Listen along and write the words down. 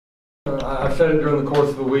I've said it during the course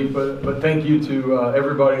of the week, but thank you to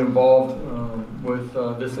everybody involved with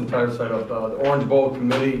this entire setup. The Orange Bowl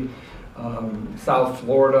committee, South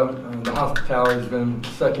Florida, the hospitality has been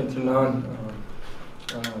second to none.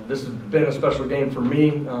 This has been a special game for me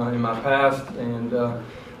in my past, and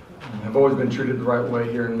I've always been treated the right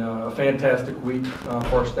way here. And a fantastic week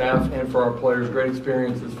for our staff and for our players. Great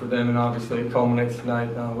experiences for them, and obviously it culminates tonight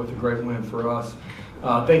with a great win for us.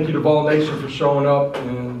 Thank you to Ball Nation for showing up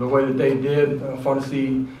and the way that they did. Fun to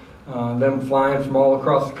see them flying from all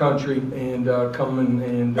across the country and coming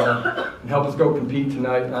and help us go compete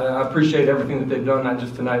tonight. I appreciate everything that they've done, not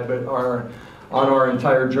just tonight, but on our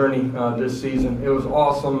entire journey this season. It was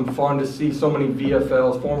awesome, fun to see so many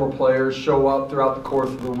VFLs, former players, show up throughout the course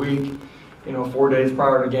of the week. 4 days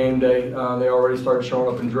prior to game day, they already started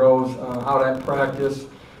showing up in droves out at practice.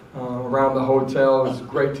 Around the hotel. It was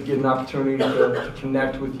great to get an opportunity to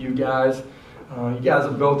connect with you guys. You guys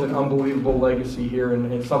have built an unbelievable legacy here,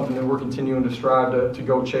 and it's something that we're continuing to strive to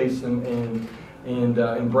go chase and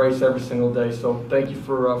embrace every single day. So thank you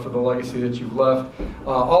for the legacy that you've left.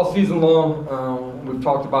 All season long, we've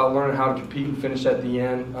talked about learning how to compete and finish at the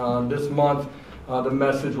end. This month, the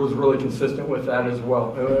message was really consistent with that as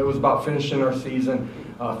well. It was about finishing our season,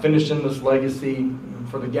 finishing this legacy.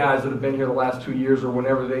 For the guys that have been here the last 2 years or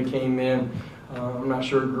whenever they came in, I'm not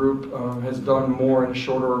sure a group has done more in a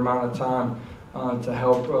shorter amount of time to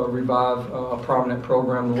help revive a prominent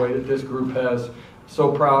program the way that this group has.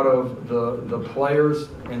 So proud of the players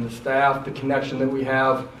and the staff, the connection that we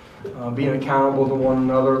have, being accountable to one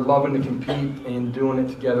another, loving to compete and doing it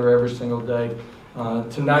together every single day.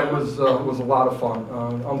 Tonight was a lot of fun.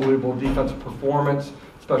 Unbelievable defensive performance.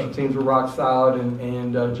 Special teams were rock solid,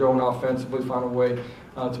 and Joe and offensively found a way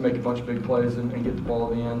to make a bunch of big plays and get the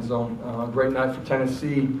ball in the end zone. Great night for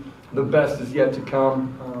Tennessee. The best is yet to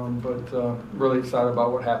come, but really excited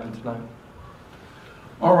about what happened tonight.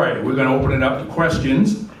 All right, we're going to open it up to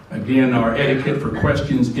questions. Again, our etiquette for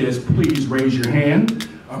questions is please raise your hand.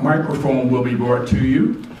 A microphone will be brought to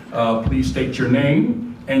you. Please state your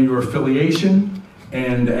name and your affiliation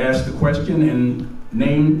and ask the question and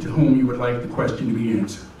name to whom you would like the question to be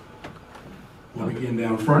answered. We'll begin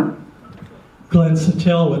down front. Glenn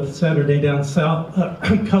Sattel with Saturday Down South.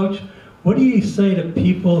 Coach, what do you say to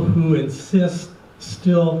people who insist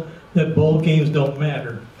still that bowl games don't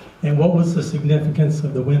matter? And what was the significance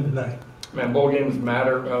of the win tonight? Man, bowl games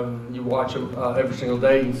matter. You watch them every single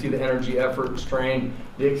day. You can see the energy, effort, strain,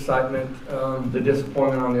 the excitement, the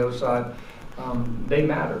disappointment on the other side. They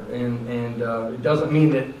matter, and it doesn't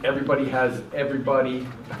mean that everybody has everybody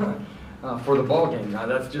for the ball game. Now,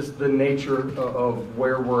 that's just the nature of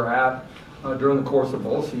where we're at during the course of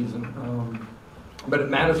bowl season. But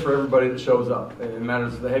it matters for everybody that shows up. It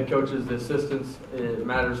matters to the head coaches, the assistants. It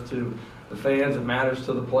matters to the fans. It matters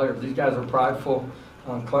to the players. These guys are prideful.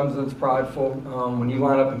 Clemson's prideful. When you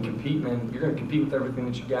line up and compete, man, you're going to compete with everything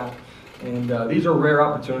that you got. And these are rare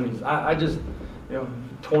opportunities. I just,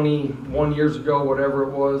 21 years ago, whatever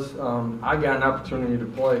it was, I got an opportunity to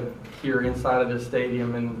play here inside of this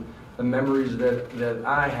stadium, and the memories that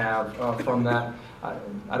I have from that.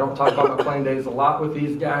 I don't talk about my playing days a lot with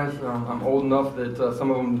these guys. I'm old enough that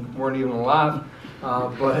some of them weren't even alive,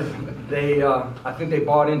 but I think they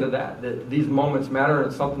bought into that these moments matter, and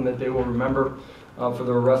it's something that they will remember for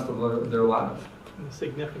the rest of their lives. And the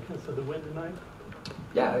significance of the win tonight?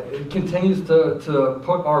 Yeah, it continues to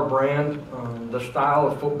put our brand, the style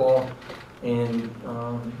of football, and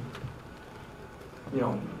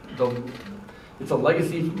it's a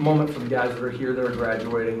legacy moment for the guys that are here that are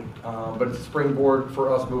graduating, but it's a springboard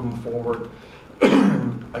for us moving forward.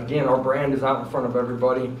 Again, our brand is out in front of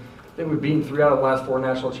everybody. I think we've beaten 3 out of the last 4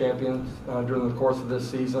 national champions during the course of this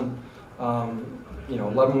season.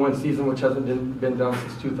 11-win season, which hasn't been done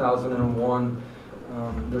since 2001.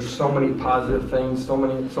 There's so many positive things, so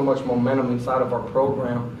much momentum inside of our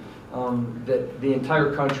program that the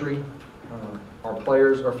entire country, our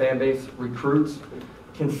players, our fan base, recruits,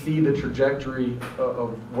 can see the trajectory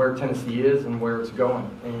of where Tennessee is and where it's going.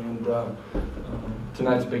 And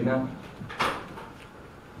tonight's a big night.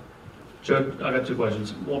 Joe, I got 2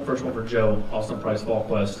 questions. First one for Joe, Austin Price, Fall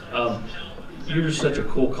Quest. You're just such a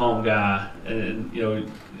cool, calm guy, and it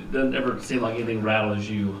doesn't ever seem like anything rattles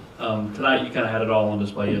you. Tonight, you kind of had it all on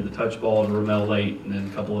display. You had the touch ball to Roane late, and then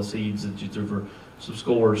a couple of seeds that you threw for some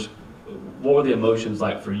scores. What were the emotions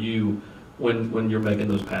like for you when you're making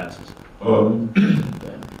those passes?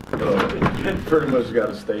 Pretty much got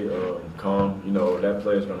to stay calm. That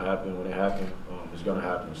play is going to happen. When it happens, it's going to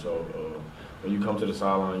happen. So when you come to the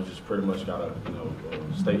sideline, you just pretty much got to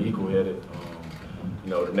stay equal-headed.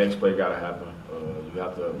 The next play got to happen. you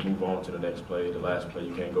have to move on to the next play, the last play.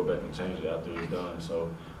 You can't go back and change it after it's done. So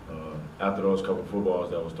after those couple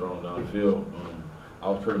footballs that was thrown down the field, I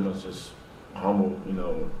was pretty much just humble, you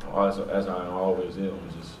know, as I always am.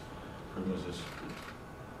 Just pretty much just,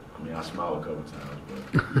 I mean, I smiled a couple times,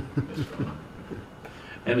 but it's fine.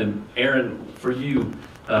 And then, Aaron, for you,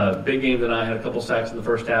 big game tonight, had a couple sacks in the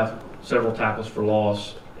first half, several tackles for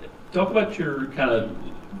loss. Talk about your kind of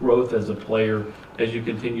growth as a player as you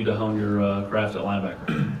continue to hone your craft at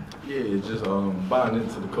linebacker. Yeah, it's just buying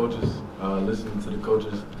into the coaches, listening to the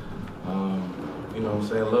coaches. You know what I'm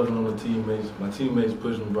saying, loving on the teammates. My teammates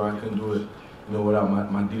pushed me, bro. I couldn't do it, you know, without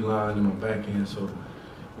my D-line and my back end. So,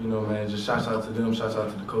 you know, man, just shouts out to them, shouts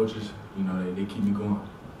out to the coaches. You know, they keep me going.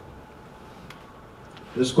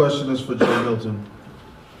 This question is for Joe Milton.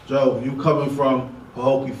 Joe, you coming from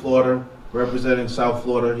Pahokee, Florida, representing South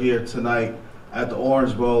Florida here tonight at the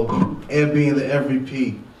Orange Bowl and being the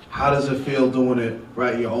MVP. How does it feel doing it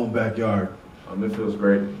right in your own backyard? It feels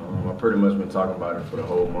great. I've pretty much been talking about it for the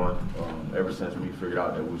whole month. Ever since we figured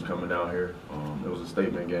out that we was coming down here, it was a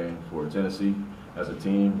statement game for Tennessee as a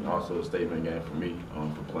team, also a statement game for me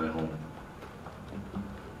for playing home.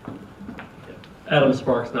 Adam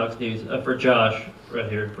Sparks, Knox News. For Josh, right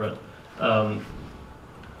here in front.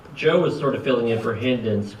 Joe was sort of filling in for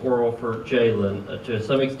Hendon, Squirrel for Jalen. To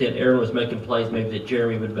some extent, Aaron was making plays maybe that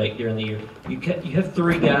Jeremy would make during the year. You have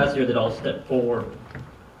three guys here that all step forward.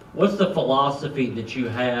 What's the philosophy that you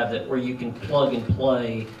have that where you can plug and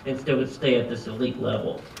play and still stay at this elite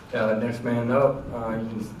level? Next man up. You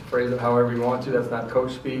can phrase it however you want to. That's not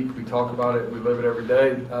coach speak. We talk about it. We live it every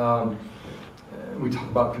day. We talk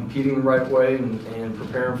about competing the right way and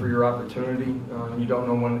preparing for your opportunity. You don't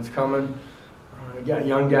know when it's coming. You got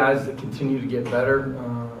young guys that continue to get better.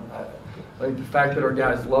 I think the fact that our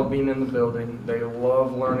guys love being in the building, they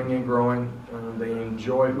love learning and growing, they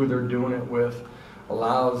enjoy who they're doing it with,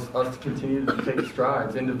 allows us to continue to take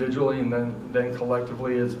strides individually and then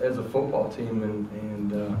collectively as a football team.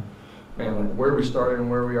 And man, like where we started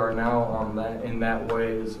and where we are now in that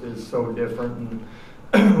way is so different.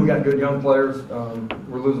 And we got good young players.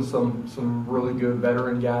 We're losing some really good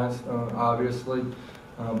veteran guys, obviously,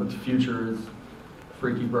 but the future is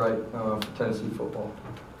freaky bright for Tennessee football.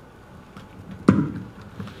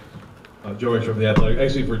 Joe Rich from The Athletic.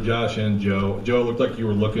 Actually, for Josh and Joe. Joe, it looked like you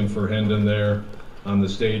were looking for Hendon there on the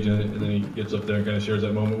stage, and then he gets up there and kind of shares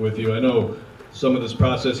that moment with you. I know some of this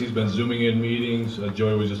process, he's been Zooming in meetings.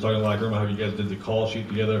 Joey was just talking in the locker room how you guys did the call sheet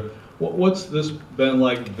together. What's this been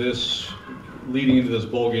like, this leading into this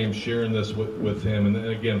bowl game, sharing this with him, and then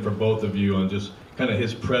again for both of you on just kind of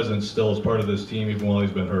his presence still as part of this team even while he's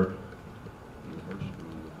been hurt?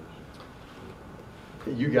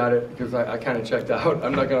 You got it, because I kind of checked out.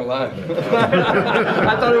 I'm not going to lie.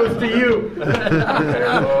 I thought it was to you.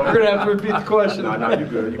 We're going to have to repeat the question. No, you're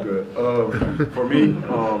good, you're good. For me, me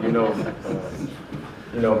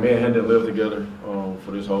and Hendon lived together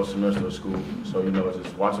for this whole semester of school. So,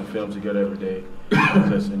 just watching film together every day,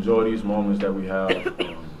 just enjoy these moments that we have.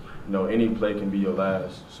 Any play can be your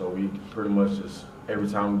last. So we pretty much just, every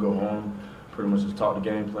time we go home, pretty much just talk the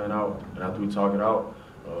game plan out. And after we talk it out,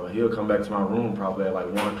 he'll come back to my room probably at like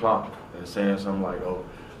 1 o'clock and saying something like, "Oh,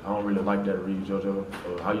 I don't really like that read,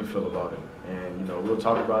 JoJo. How you feel about it?" And we'll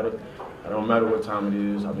talk about it. It don't matter what time it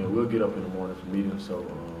is. I mean, we'll get up in the morning for meetings. So,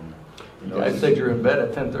 you guys said you're in bed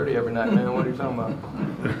at 10:30 every night, man. What are you talking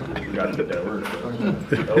about? We got to get that word.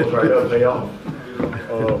 That was right up, day off.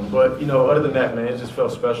 But other than that, man, it just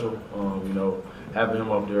felt special. Having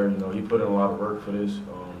him up there. He put in a lot of work for this.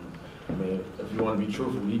 I mean, if you want to be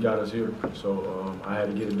truthful, he got us here. So I had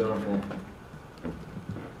to get it done for him.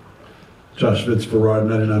 Josh Fitz for Rod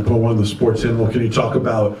 99.1, the Sports Animal. Can you talk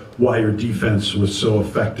about why your defense was so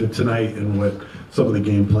effective tonight and what some of the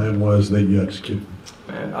game plan was that you executed?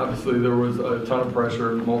 Man, obviously there was a ton of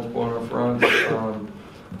pressure, multiple on our front.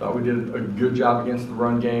 Thought we did a good job against the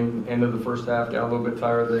run game. End of the first half, got a little bit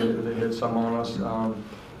tired. They hit some on us, a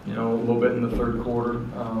little bit in the third quarter.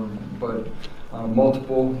 But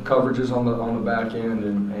multiple coverages on the back end,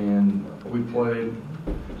 and we played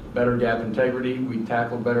better gap integrity. We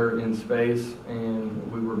tackled better in space,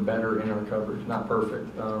 and we were better in our coverage. Not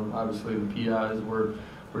perfect. Obviously, the PIs were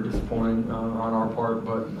disappointing on our part,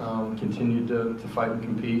 but continued to fight and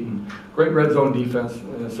compete. And great red zone defense.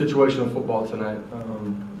 Situational football tonight.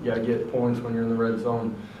 You got to get points when you're in the red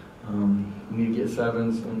zone. You need to get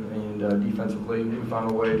sevens, and defensively, we found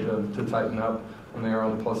a way to tighten up when they are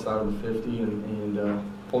on the plus side of the 50 and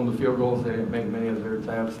pulling the field goals. They didn't make many of their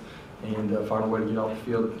attempts, and find a way to get off the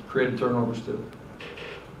field. Created turnovers too.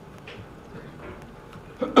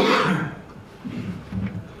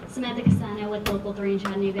 Samantha Cassano, with Local 3 in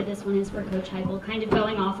Chattanooga. This one is for Coach Heupel. Kind of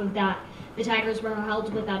going off of that, the Tigers were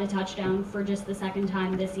held without a touchdown for just the second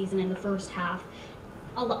time this season in the first half.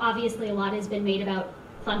 Obviously, a lot has been made about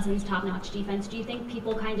Clemson's top-notch defense. Do you think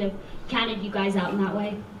people kind of counted you guys out in that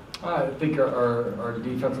way? I think our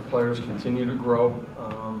defensive players continue to grow.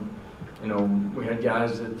 We had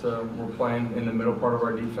guys that were playing in the middle part of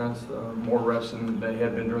our defense, more reps than they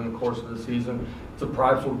had been during the course of the season. It's a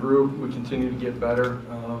prideful group. We continue to get better.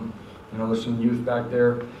 There's some youth back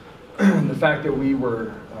there. The fact that we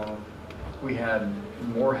had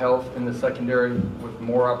more health in the secondary with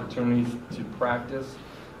more opportunities to practice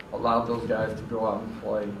allowed those guys to go out and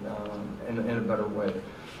play in a better way.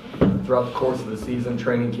 Throughout the course of the season,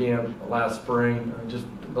 training camp, last spring, just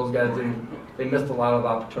those guys they missed a lot of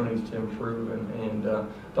opportunities to improve and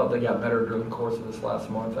thought they got better during the course of this last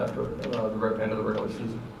month after the end of the regular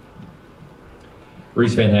season.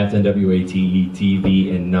 Reese Van Haften, WATE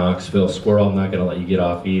TV in Knoxville. Squirrel, I'm not going to let you get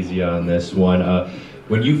off easy on this one.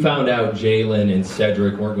 When you found out Jalen and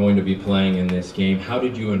Cedric weren't going to be playing in this game, how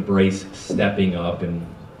did you embrace stepping up and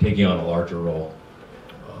taking on a larger role?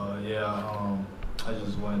 I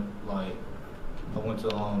just went I went to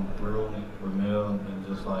Ramel and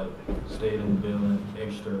just stayed in the building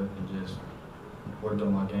extra and just worked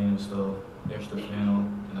on my game and stuff, extra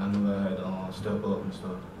film, and I knew I had to step up and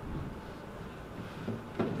stuff.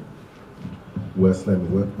 Wes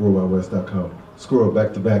Lemon, RowanWest.com. Squirrel,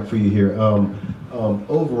 back to back for you here.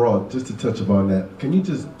 Overall, just to touch upon that, can you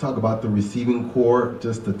just talk about the receiving core,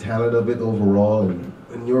 just the talent of it overall, and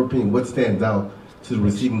in your opinion, what stands out to the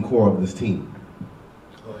receiving core of this team?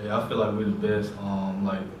 I feel like we're the best.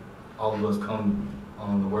 All of us come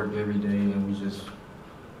to work every day and we just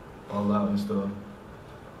all out and stuff.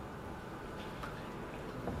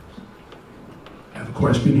 I have a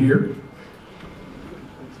question here.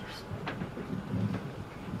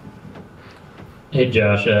 Hey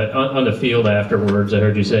Josh, on the field afterwards, I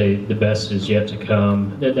heard you say the best is yet to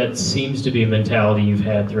come. That seems to be a mentality you've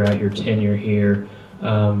had throughout your tenure here.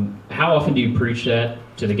 How often do you preach that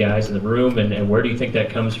to the guys in the room, and where do you think that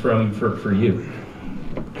comes from for you?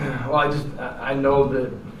 Well, I know that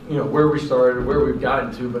where we started, where we've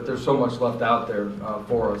gotten to, but there's so much left out there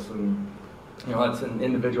for us, and that's in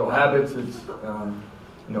individual habits. It's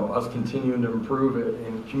us continuing to improve it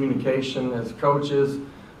in communication as coaches,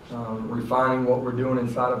 refining what we're doing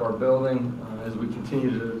inside of our building as we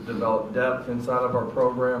continue to develop depth inside of our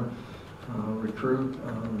program, recruit.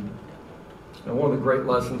 One of the great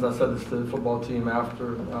lessons, I said this to the football team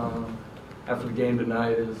after the game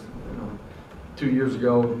tonight, is 2 years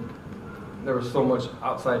ago there was so much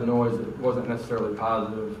outside noise that wasn't necessarily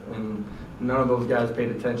positive, and none of those guys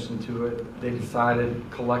paid attention to it. They decided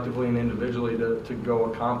collectively and individually to go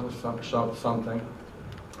accomplish something,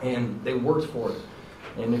 and they worked for it.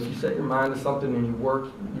 And if you set your mind to something and you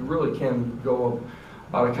work, you really can go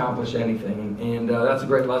about accomplish anything. And that's a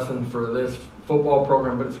great lesson for this football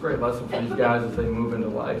program, but it's a great lesson for these guys as they move into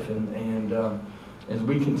life. And as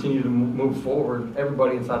we continue to move forward,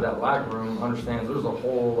 everybody inside that locker room understands there's a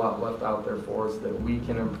whole lot left out there for us that we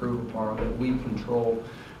can improve upon, that we control,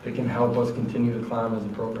 that can help us continue to climb as a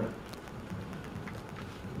program.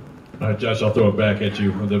 All right, Josh, I'll throw it back at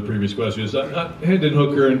you. The previous question is Hendon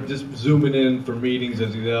Hooker and just zooming in for meetings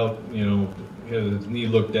as he's out, had his knee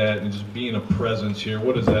looked at and just being a presence here.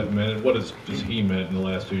 What does that mean? What has just he meant in the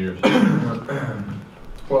last 2 years?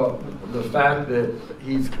 Well, the fact that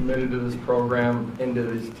he's committed to this program and to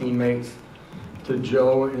his teammates, to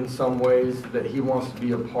Joe in some ways, that he wants to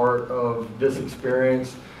be a part of this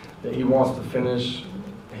experience, that he wants to finish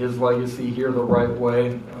his legacy here the right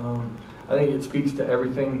way. I think it speaks to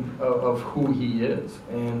everything of who he is.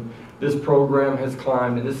 And this program has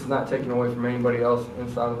climbed, and this is not taken away from anybody else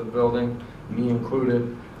inside of the building, me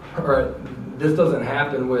included. All right, this doesn't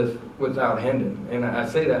happen without Hendon. And I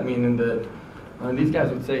say that meaning that these guys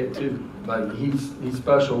would say it too. Like, he's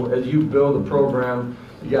special. As you build a program,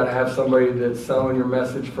 you got to have somebody that's selling your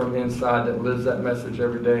message from inside, that lives that message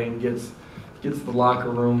every day and gets the locker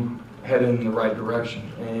room headed in the right direction.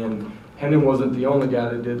 And Hendon wasn't the only guy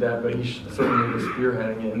that did that, but he certainly was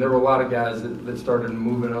spearheading it. And there were a lot of guys that started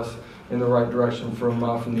moving us in the right direction from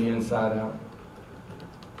the inside out.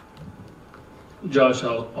 Josh,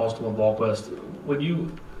 Austin with VolQuest, when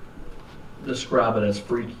you describe it as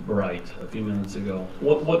freaky bright a few minutes ago,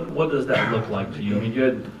 what does that look like to you? I mean, you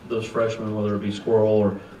had those freshmen, whether it be Squirrel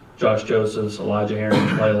or Josh Josephs, Elijah Herring,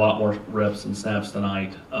 play a lot more reps and snaps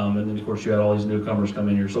tonight, and then of course you had all these newcomers come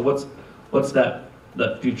in here. So what's that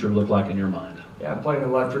future look like in your mind? Yeah, playing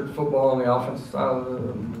electric football on the offensive side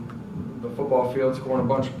of the football field, scoring a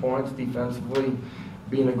bunch of points defensively,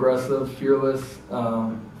 being aggressive, fearless.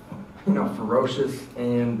 ferocious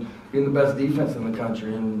and being the best defense in the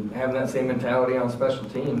country and having that same mentality on special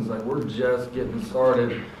teams. Like, we're just getting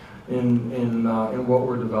started in what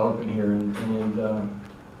we're developing here, and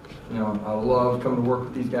I love coming to work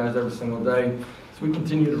with these guys every single day. So we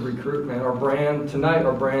continue to recruit, man. Our brand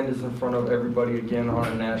is in front of everybody again on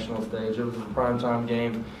a national stage. It was a primetime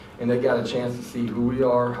game, and they got a chance to see who we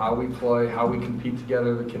are, how we play, how we compete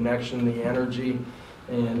together, the connection, the energy.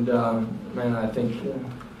 And, man, I think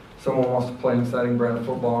someone wants to play an exciting brand of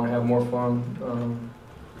football and have more fun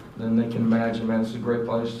than they can imagine, man. It's a great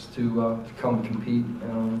place to come compete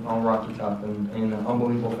on Rocky Top and an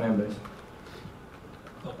unbelievable fan base.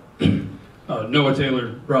 Noah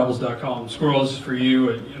Taylor, Bravels.com. Squirrel, this is for you.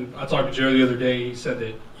 And I talked to Joe the other day. He said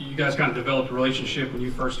that you guys kind of developed a relationship when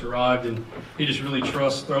you first arrived, and he just really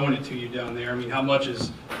trusts throwing it to you down there. I mean, how much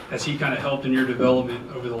has he kind of helped in your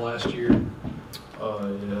development over the last year?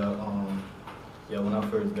 When I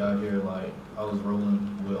first got here, like, I was rolling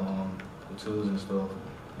with the twos and stuff,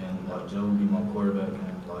 and like Joe would be my quarterback,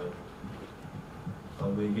 and like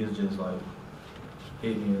he's just like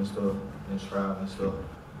hit me and stuff and strive and stuff,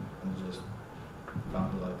 and just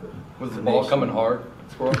found it like a. Was the ball coming hard,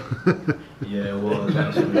 Squirrel? Yeah, it was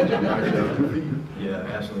actually.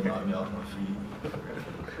 Actually knocked me off my feet.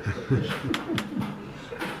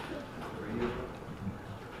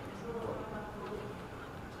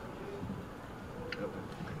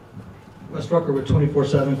 Wes Rucker with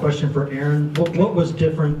 24/7. Question for Aaron. What was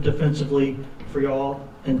different defensively for y'all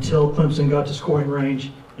until Clemson got to scoring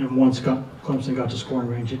range, and once Clemson got to scoring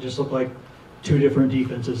range? It just looked like two different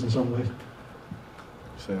defenses in some ways.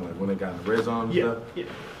 Saying like when they got in the red zone and stuff? Yeah.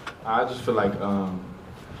 I just feel like, I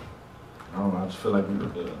don't know, I just feel like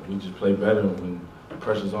we just play better when the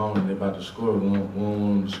pressure's on and they're about to score. We don't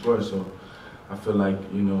want them to score, so I feel like,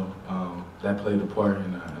 that played a part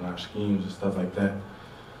in our schemes and stuff like that.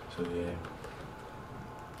 So, yeah.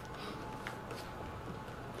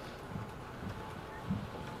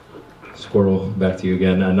 Squirrel, back to you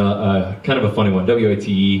again. Kind of a funny one.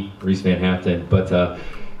 WATE, Reese Van Haften. But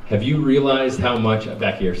have you realized how much,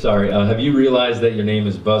 back here, sorry. Have you realized that your name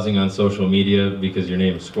is buzzing on social media because your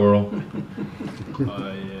name is Squirrel?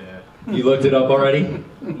 Yeah. You looked it up already?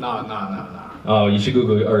 No. Oh, you should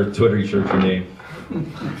Google or Twitter search your name.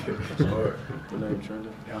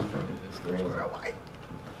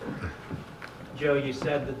 Joe, you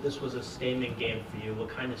said that this was a statement game for you. What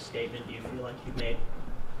kind of statement do you feel like you made?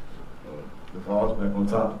 The ball's back on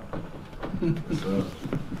top. So.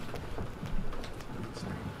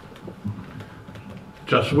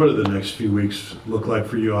 Josh, what do the next few weeks look like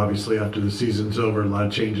for you? Obviously, after the season's over, a lot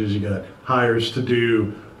of changes. You got hires to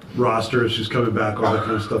do, rosters, who's coming back, all that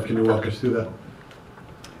kind of stuff. Can you walk us through that?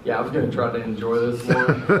 Yeah, I was going to try to enjoy this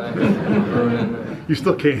more. You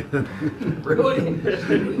still can. Really?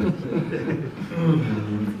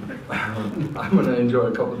 I'm going to enjoy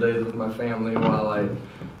a couple of days with my family while I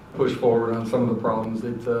push forward on some of the problems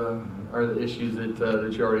that are the issues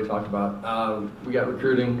that you already talked about. We got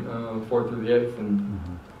recruiting 4th through the 8th,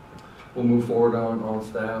 and we'll move forward on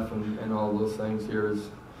staff and all those things here as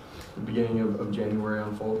the beginning of January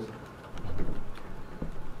unfolds.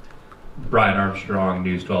 Brian Armstrong,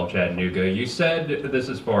 News 12 Chattanooga. You said, this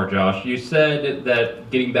is for Josh, you said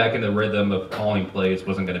that getting back in the rhythm of calling plays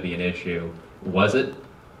wasn't going to be an issue. Was it?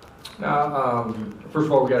 First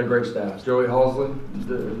of all, we got a great staff. Joey Halsley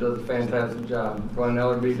does a fantastic job. Glenn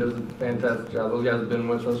Ellerby does a fantastic job. Those guys have been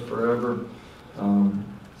with us forever.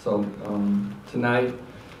 Tonight,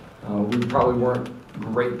 we probably weren't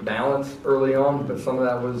great balance early on, but some of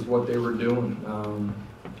that was what they were doing on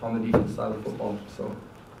the defense side of football. So.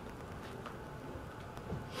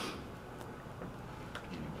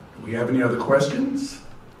 Do we have any other questions?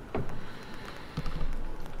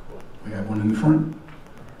 We have one in the front.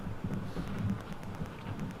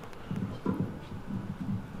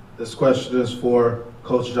 This question is for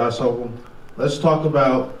Coach Josh Heupel. Let's talk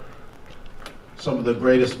about some of the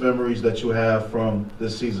greatest memories that you have from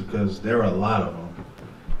this season, because there are a lot of them.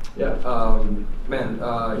 Yeah,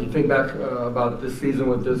 you think back about this season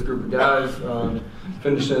with this group of guys,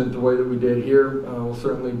 finishing it the way that we did here will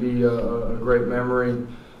certainly be a great memory.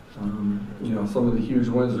 Some of the huge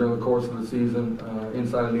wins during the course of the season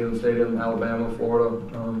inside of Neyland Stadium, Alabama, Florida.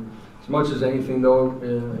 As much as anything, though,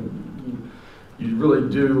 you really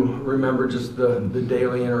do remember just the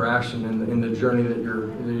daily interaction and the journey that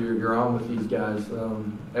you're on with these guys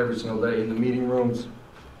every single day in the meeting rooms,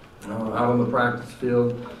 out on the practice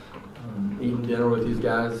field, eating dinner with these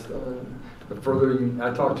guys. The further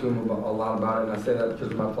I talk to them a lot about it, and I say that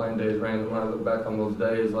because of my playing days, Randy. When I look back on those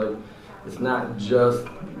days, like it's not just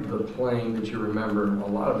the playing that you remember. A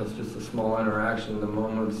lot of it's just the small interaction, the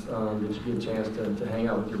moments that you get a chance to hang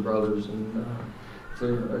out with your brothers. And it's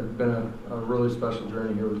been a really special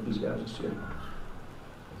journey here with these guys this year.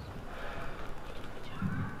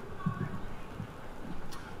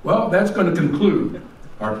 Well, that's going to conclude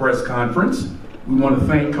our press conference. We want to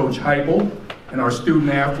thank Coach Heupel and our student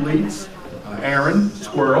athletes, Aaron,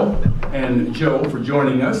 Squirrel, and Joe for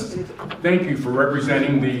joining us. Thank you for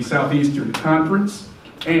representing the Southeastern Conference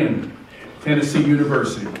and Tennessee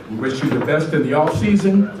University. We wish you the best in the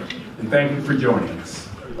offseason, and thank you for joining us.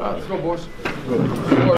 Let's go, boys.